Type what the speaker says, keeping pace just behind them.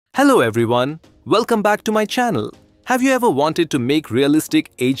Hello everyone, welcome back to my channel. Have you ever wanted to make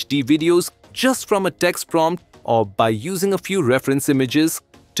realistic HD videos just from a text prompt or by using a few reference images?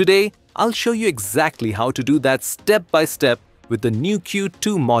 Today, I'll show you exactly how to do that step by step with the new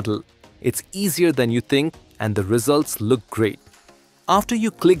Q2 model. It's easier than you think and the results look great. After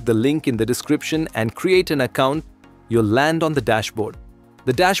you click the link in the description and create an account, you'll land on the dashboard.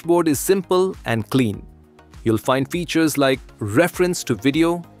 The dashboard is simple and clean. You'll find features like reference to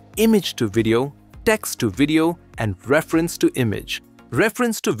video, image to video, text to video, and reference to image.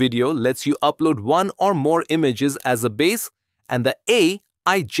 Reference to video lets you upload one or more images as a base, and the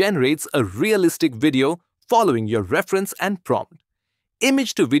AI generates a realistic video following your reference and prompt.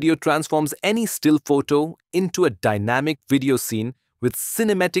 Image to video transforms any still photo into a dynamic video scene with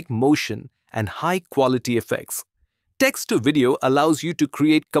cinematic motion and high-quality effects. Text to video allows you to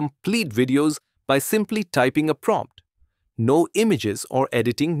create complete videos by simply typing a prompt. No images or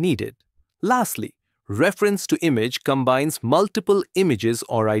editing needed. Lastly, reference to image combines multiple images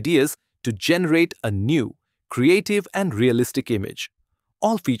or ideas to generate a new, creative and realistic image.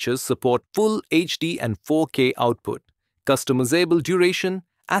 All features support full HD and 4K output, customizable duration,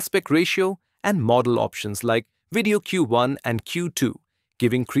 aspect ratio, and model options like Video Q1 and Q2,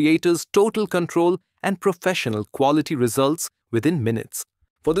 giving creators total control and professional quality results within minutes.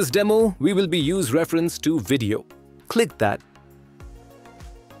 For this demo, we will be use reference to video. Click that.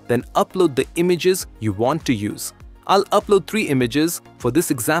 Then upload the images you want to use. I'll upload 3 images for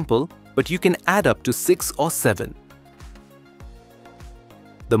this example, but you can add up to 6 or 7.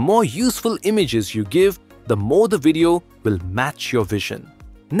 The more useful images you give, the more the video will match your vision.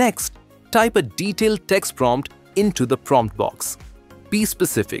 Next, type a detailed text prompt into the prompt box. Be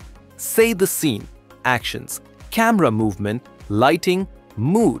specific. Say the scene, actions, camera movement, lighting,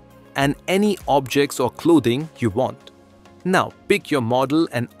 mood, and any objects or clothing you want. Now pick your model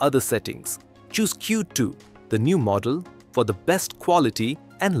and other settings. Choose Q2, the new model, for the best quality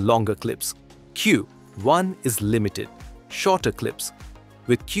and longer clips. Q1 is limited, shorter clips.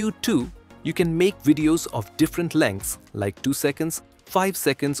 With Q2, you can make videos of different lengths like 2 seconds, 5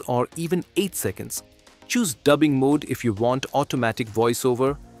 seconds, or even 8 seconds. Choose dubbing mode if you want automatic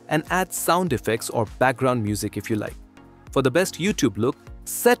voiceover, and add sound effects or background music if you like. For the best YouTube look,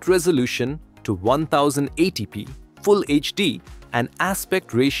 set resolution to 1080p, Full HD, and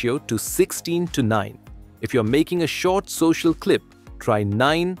aspect ratio to 16:9. If you're making a short social clip, try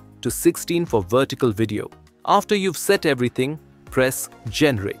 9:16 for vertical video. After you've set everything, press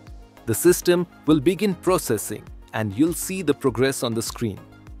Generate. The system will begin processing and you'll see the progress on the screen.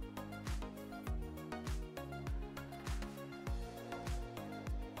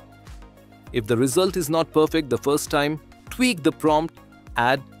 If the result is not perfect the first time, tweak the prompt,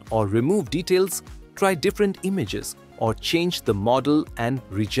 add or remove details, try different images, or change the model and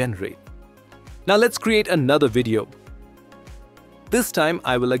regenerate. Now let's create another video. This time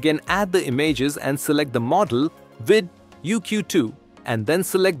I will again add the images and select the model Vidu Q2 and then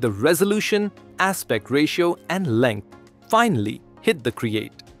select the resolution, aspect ratio and length. Finally, hit the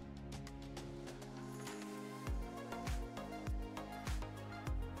create.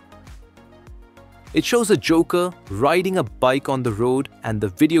 It shows a joker riding a bike on the road and the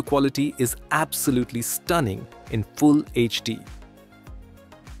video quality is absolutely stunning in full HD.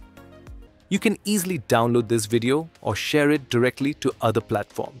 You can easily download this video or share it directly to other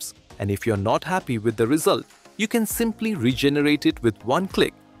platforms. And if you're not happy with the result, you can simply regenerate it with one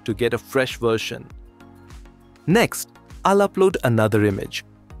click to get a fresh version. Next, I'll upload another image.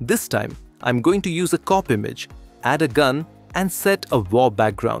 This time, I'm going to use a cop image, add a gun and set a war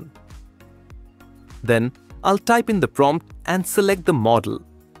background. Then, I'll type in the prompt and select the model.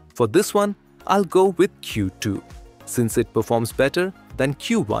 For this one, I'll go with Q2, since it performs better than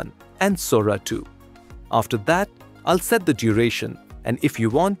Q1 and Sora 2. After that, I'll set the duration, and if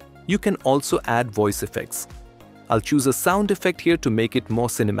you want, you can also add voice effects. I'll choose a sound effect here to make it more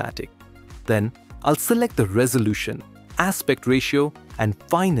cinematic. Then, I'll select the resolution, aspect ratio, and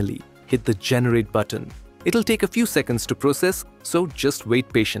finally hit the Generate button. It'll take a few seconds to process, so just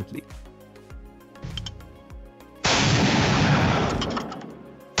wait patiently.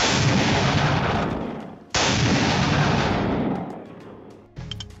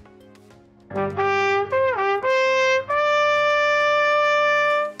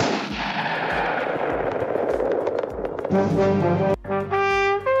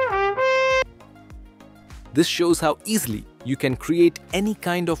 This shows how easily you can create any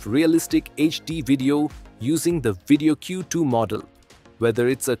kind of realistic HD video using the Video Q2 model, whether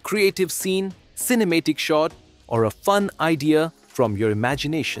it's a creative scene, cinematic shot, or a fun idea from your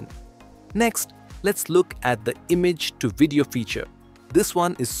imagination. Next, let's look at the image to video feature. This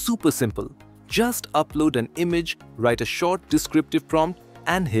one is super simple. Just upload an image, write a short descriptive prompt,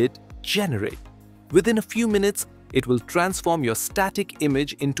 and hit Generate. Within a few minutes, it will transform your static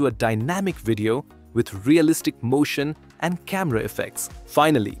image into a dynamic video with realistic motion and camera effects.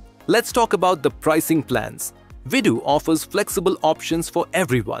 Finally, let's talk about the pricing plans. Vidu offers flexible options for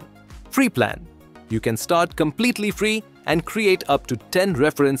everyone. Free plan. You can start completely free and create up to 10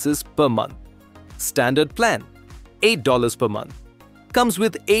 references per month. Standard plan. $8 per month. Comes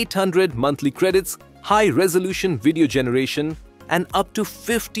with 800 monthly credits, high-resolution video generation, and up to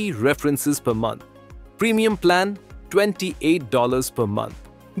 50 references per month. Premium plan, $28 per month.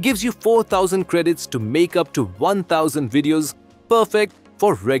 Gives you 4,000 credits to make up to 1,000 videos, perfect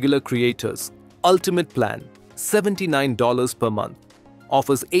for regular creators. Ultimate plan, $79 per month.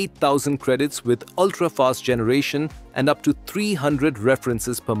 Offers 8,000 credits with ultra-fast generation and up to 300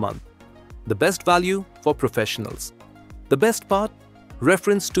 references per month. The best value for professionals. The best part?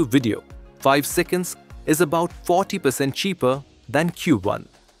 Reference to video, 5 seconds, is about 40% cheaper than Q1,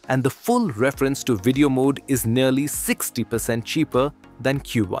 and the full reference to video mode is nearly 60% cheaper than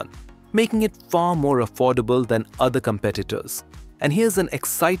Q1, making it far more affordable than other competitors. And here's an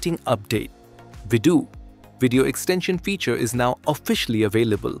exciting update. Vidu video extension feature is now officially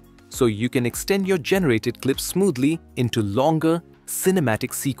available, so you can extend your generated clips smoothly into longer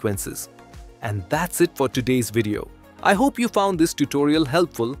cinematic sequences. And that's it for today's video. I hope you found this tutorial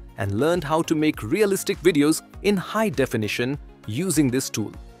helpful and learned how to make realistic videos in high definition using this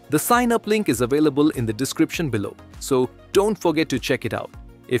tool. The sign-up link is available in the description below, so don't forget to check it out.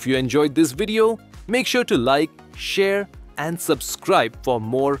 If you enjoyed this video, make sure to like, share, and subscribe for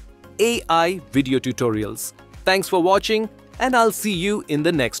more AI video tutorials. Thanks for watching, and I'll see you in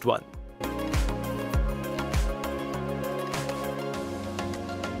the next one.